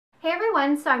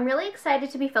everyone, so I'm really excited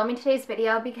to be filming today's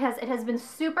video because it has been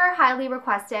super highly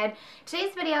requested.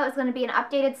 Today's video is going to be an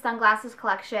updated sunglasses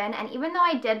collection, and even though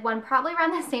I did one probably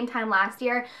around the same time last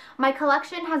year, my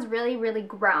collection has really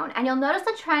grown. And you'll notice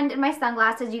a trend in my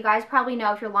sunglasses. You guys probably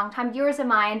know, if you're longtime viewers of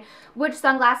mine, which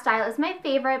sunglass style is my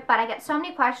favorite, but I get so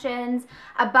many questions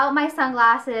about my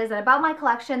sunglasses and about my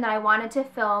collection that I wanted to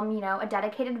film, a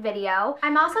dedicated video.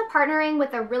 I'm also partnering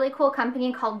with a really cool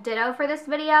company called Ditto for this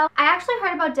video. I actually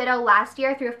heard about Ditto last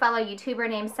year through a fellow YouTuber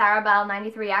named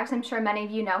SarahBell93X. I'm sure many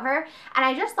of you know her, and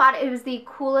I just thought it was the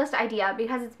coolest idea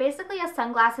because it's basically a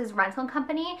sunglasses rental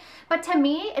company, but to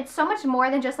me it's so much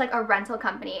more than just like a rental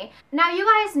company. Now you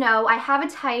guys know I have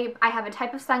a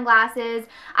type of sunglasses.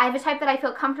 I have a type that I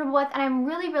feel comfortable with, and I'm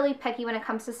really picky when it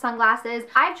comes to sunglasses.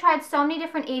 I've tried so many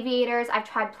different aviators. I've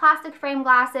tried plastic frame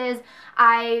glasses.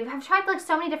 I have tried like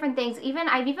so many different things.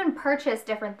 I've even purchased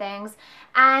different things,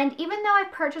 and even though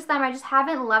I've purchased them, I just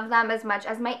haven't loved them as much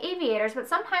as my aviators. But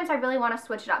sometimes I really want to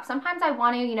switch it up. Sometimes I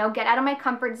want to, get out of my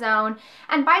comfort zone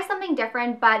and buy something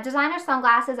different. But designer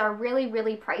sunglasses are really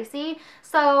pricey,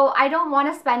 so I don't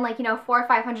want to spend like $400 or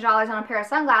 $500 on a pair of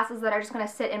sunglasses that are just going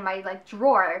to sit in my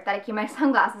drawer that I keep my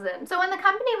sunglasses in. So when the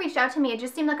company reached out to me, it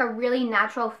just seemed like a really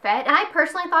natural fit, and I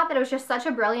personally thought that it was just such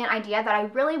a brilliant idea that I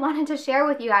really wanted to share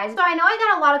with you guys. So I know I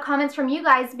got a lot of comments from you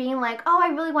guys being like, oh, I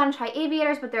really want to try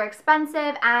aviators, but they're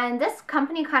expensive, and this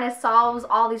company kind of solves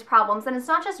all these problems. And it's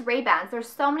not just Ray-Bans. There's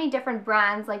so many different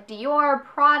brands like Dior,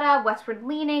 Prada, Westward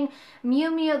Leaning,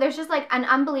 Miu Miu. There's just like an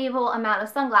unbelievable amount of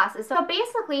sunglasses. So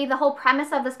basically the whole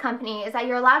premise of this company is that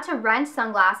you're allowed to rent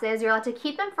sunglasses. You're allowed to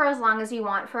keep them for as long as you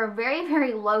want for a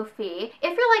very low fee.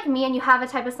 If you're like me and you have a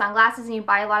type of sunglasses and you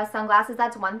buy a lot of sunglasses,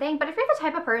 that's one thing. But if you're the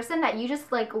type of person that you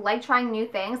just like trying new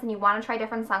things and you want to try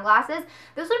different sunglasses,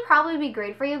 this would probably be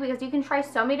great for you because you can try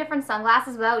so many different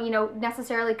sunglasses without,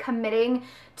 necessarily committing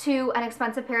to an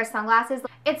expensive pair of sunglasses.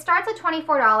 It starts at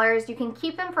 $24. You can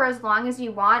keep them for as long as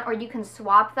you want, or you can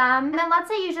swap them. And then let's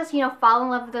say you just, fall in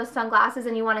love with those sunglasses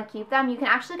and you want to keep them, you can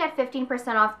actually get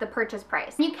 15% off the purchase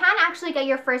price. You can actually get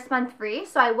your first month free,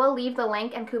 so I will leave the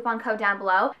link and coupon code down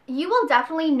below. You will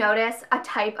definitely notice a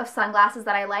type of sunglasses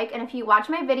that I like, and if you watch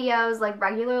my videos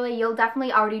regularly, you'll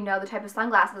definitely already know the type of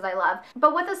sunglasses I love.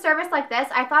 But with a service like this,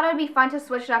 I thought it would be fun to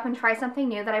switch it up and try something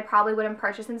new that I probably wouldn't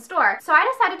purchase in store. So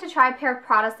I decided to try a pair of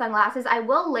Prada sunglasses. I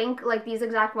will link these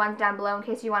exact ones down below in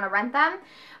case you want to rent them,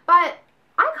 but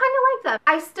I kind of like them.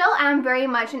 I still am very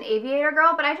much an aviator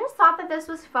girl, but I just thought that this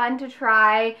was fun to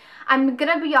try. I'm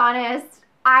gonna be honest,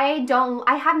 I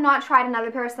have not tried another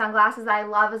pair of sunglasses that I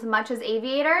love as much as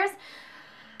aviators.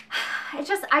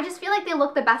 I just feel like they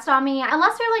look the best on me.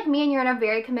 Unless you're like me and you're in a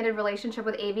very committed relationship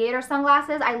with aviator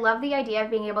sunglasses, I love the idea of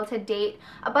being able to date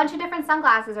a bunch of different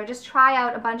sunglasses or just try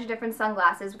out a bunch of different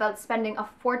sunglasses without spending a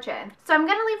fortune. So I'm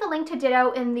going to leave the link to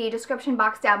Ditto in the description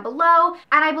box down below,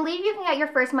 and I believe you can get your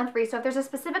first month free. So if there's a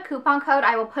specific coupon code,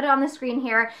 I will put it on the screen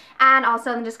here and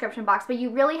also in the description box, but you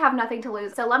really have nothing to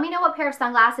lose. So let me know what pair of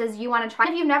sunglasses you want to try.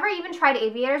 If you've never even tried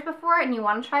aviators before and you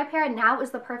want to try a pair, now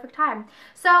is the perfect time.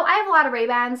 So I have a lot of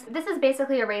Ray-Bans. This is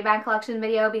basically a Ray-Ban collection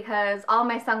video because all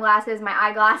my sunglasses, my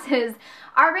eyeglasses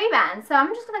are Ray-Bans. So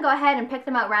I'm just going to go ahead and pick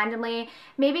them out randomly,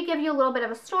 maybe give you a little bit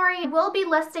of a story. We'll be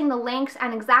listing the links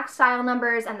and exact style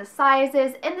numbers and the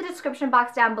sizes in the description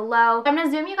box down below. I'm going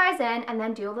to zoom you guys in and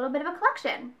then do a little bit of a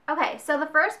collection. Okay, so the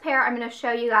first pair I'm going to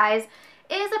show you guys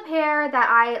is a pair that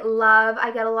I love. I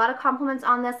get a lot of compliments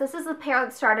on this. This is the pair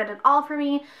that started it all for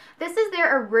me. This is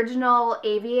their original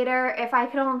aviator. If I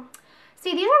could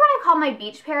see, these are what I call my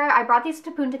beach pair. I brought these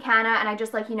to Punta Cana and I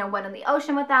just went in the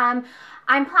ocean with them.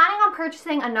 I'm planning on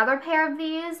purchasing another pair of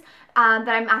these that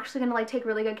I'm actually going to take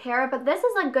really good care of, but this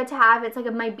is good to have. It's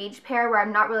my beach pair where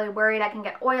I'm not really worried. I can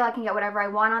get oil, I can get whatever I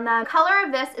want on them. The color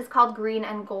of this is called green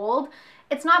and gold.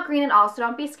 It's not green at all, so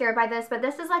don't be scared by this, but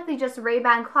this is the just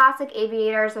Ray-Ban classic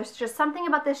aviators. There's just something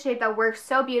about this shape that works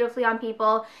so beautifully on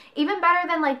people, even better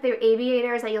than the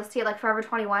aviators that you'll see at Forever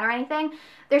 21 or anything.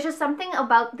 There's just something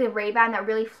about the Ray-Ban that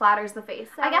really flatters the face.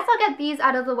 So I guess I'll get these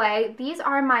out of the way. These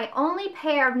are my only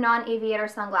pair of non-aviator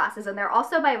sunglasses, and they're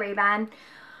also by Ray-Ban.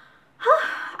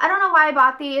 I don't know why I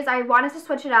bought these. I wanted to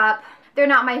switch it up. They're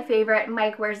not my favorite.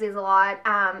 Mike wears these a lot.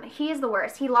 He's the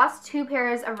worst. He lost 2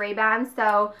 pairs of Ray-Bans,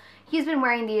 so he's been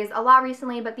wearing these a lot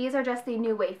recently, but these are just the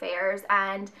new Wayfarers,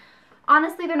 and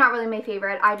honestly, they're not really my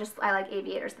favorite. I like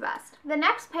aviators the best. The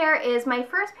next pair is my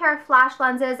first pair of flash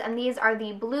lenses, and these are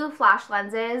the blue flash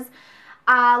lenses.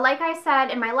 Like I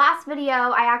said in my last video,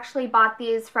 I actually bought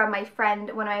these from my friend,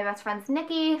 one of my best friends,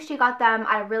 Nikki. She got them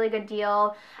at a really good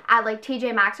deal at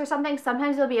TJ Maxx or something.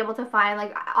 Sometimes you'll be able to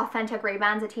find authentic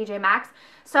Ray-Bans at TJ Maxx.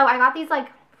 So I got these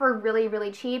for really,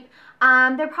 really cheap.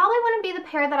 They probably wouldn't be the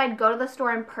pair that I'd go to the store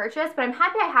and purchase, but I'm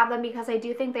happy I have them because I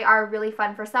do think they are really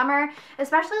fun for summer,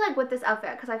 especially like with this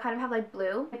outfit because I kind of have like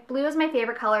blue. Blue is my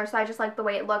favorite color, so I just like the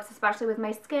way it looks, especially with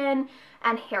my skin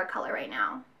and hair color right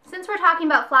now. Since we're talking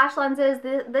about flash lenses,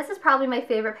 this is probably my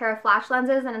favorite pair of flash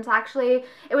lenses, and it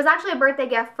was actually a birthday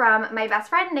gift from my best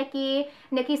friend Nikki.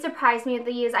 Nikki surprised me with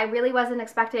these. I really wasn't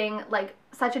expecting like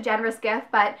such a generous gift,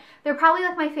 but they're probably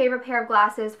like my favorite pair of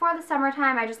glasses for the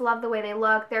summertime. I just love the way they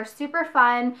look. They're super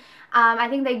fun. I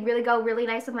think they really go really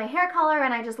nice with my hair color,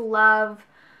 and I just love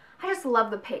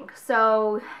the pink.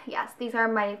 So yes, these are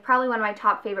probably one of my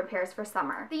top favorite pairs for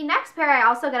summer. The next pair I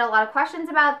also get a lot of questions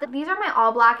about. These are my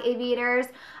all black aviators.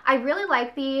 I really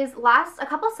like these. A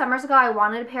couple summers ago I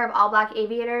wanted a pair of all black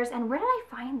aviators, and where did I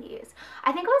find these?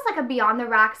 I think it was like a Beyond the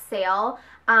Rack sale.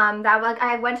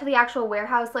 I went to the actual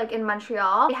warehouse like in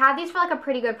Montreal. They had these for like a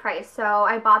pretty good price, so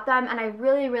I bought them and I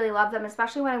really, really love them,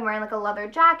 especially when I'm wearing like a leather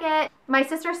jacket. My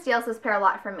sister steals this pair a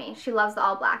lot from me. She loves the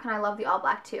all black and I love the all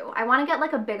black too. I want to get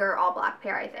like a bigger all black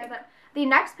pair, I think. The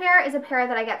next pair is a pair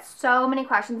that I get so many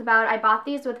questions about. I bought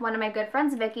these with one of my good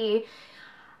friends, Vicky.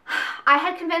 I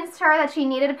had convinced her that she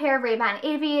needed a pair of Ray-Ban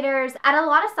aviators. At a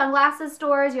lot of sunglasses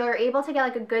stores, you're able to get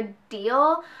like a good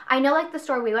deal. I know like the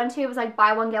store we went to was like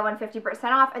buy one get one 50%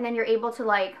 off, and then you're able to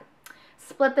like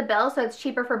split the bill, so it's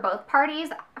cheaper for both parties.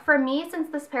 For me, since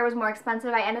this pair was more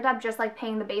expensive, I ended up just like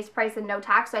paying the base price and no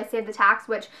tax, so I saved the tax,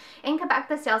 which in Quebec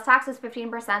the sales tax is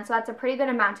 15%, so that's a pretty good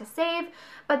amount to save.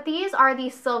 But these are the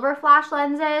silver flash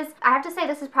lenses. I have to say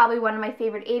this is probably one of my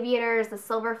favorite aviators, the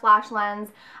silver flash lens.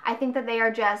 I think that they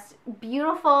are just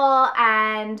beautiful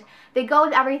and they go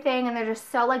with everything, and they're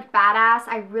just so like badass.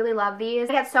 I really love these.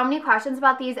 I get so many questions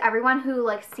about these. Everyone who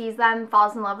like sees them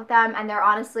falls in love with them, and they're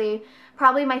honestly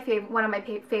probably one of my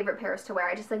favorite pairs to wear.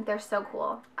 I just think they're so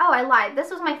cool. Oh, I lied. This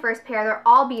was my first pair. They're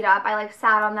all beat up. I like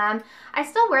sat on them. I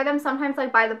still wear them sometimes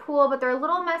like by the pool, but they're a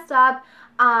little messed up.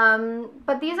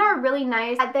 But these are really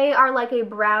nice. They are like a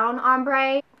brown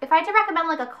ombre. If I had to recommend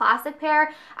like a classic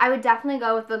pair, I would definitely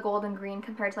go with the gold and green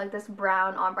compared to like this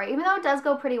brown ombre. Even though it does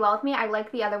go pretty well with me, I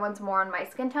like the other ones more on my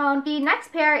skin tone. The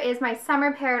next pair is my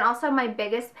summer pair and also my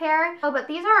biggest pair. Oh, but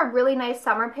these are a really nice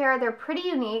summer pair. They're pretty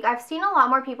unique. I've seen a lot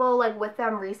more people like with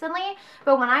them recently,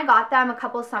 but when I got them a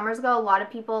couple summers ago, a lot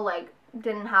of people like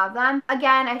didn't have them.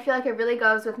 Again, I feel like it really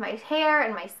goes with my hair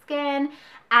and my skin,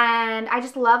 and I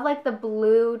just love like the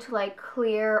blue to like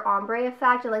clear ombre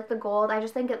effect. I like the gold. I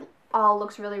just think it all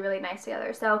looks really, really nice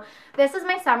together. So this is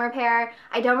my summer pair.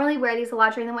 I don't really wear these a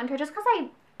lot during the winter just because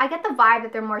I get the vibe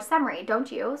that they're more summery, don't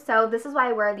you? So this is why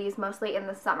I wear these mostly in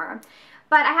the summer.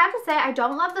 But I have to say, I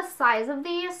don't love the size of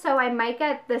these, so I might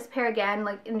get this pair again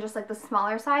like in just like the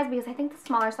smaller size, because I think the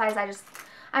smaller size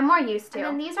I'm more used to. And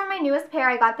then these are my newest pair.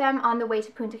 I got them on the way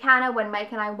to Punta Cana when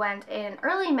Mike and I went in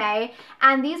early May,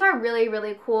 and these are really,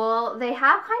 really cool. They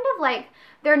have kind of like,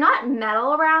 they're not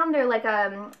metal around, they're like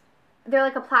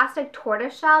a plastic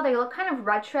tortoise shell. They look kind of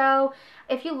retro.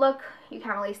 If you look, you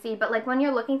can't really see, but like when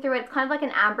you're looking through it, it's kind of like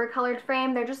an amber colored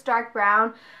frame. They're just dark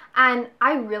brown, and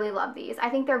I really love these. I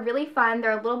think they're really fun.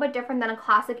 They're a little bit different than a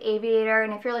classic aviator,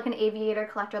 and if you're like an aviator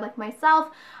collector like myself,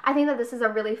 I think that this is a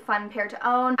really fun pair to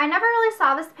own. I never really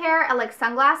saw this pair at like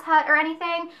Sunglass Hut or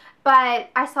anything, but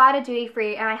I saw it at Duty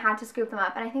Free and I had to scoop them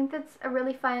up, and I think that's a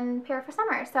really fun pair for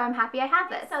summer, so I'm happy I have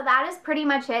this. So that is pretty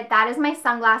much it. That is my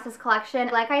sunglasses collection.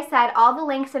 Like I said, all the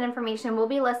links and information will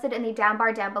be listed in the down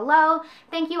bar down below.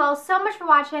 Thank you all so much for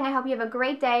watching. I hope you have a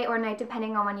great day or night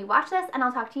depending on when you watch this, and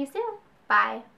I'll talk to you soon. Bye.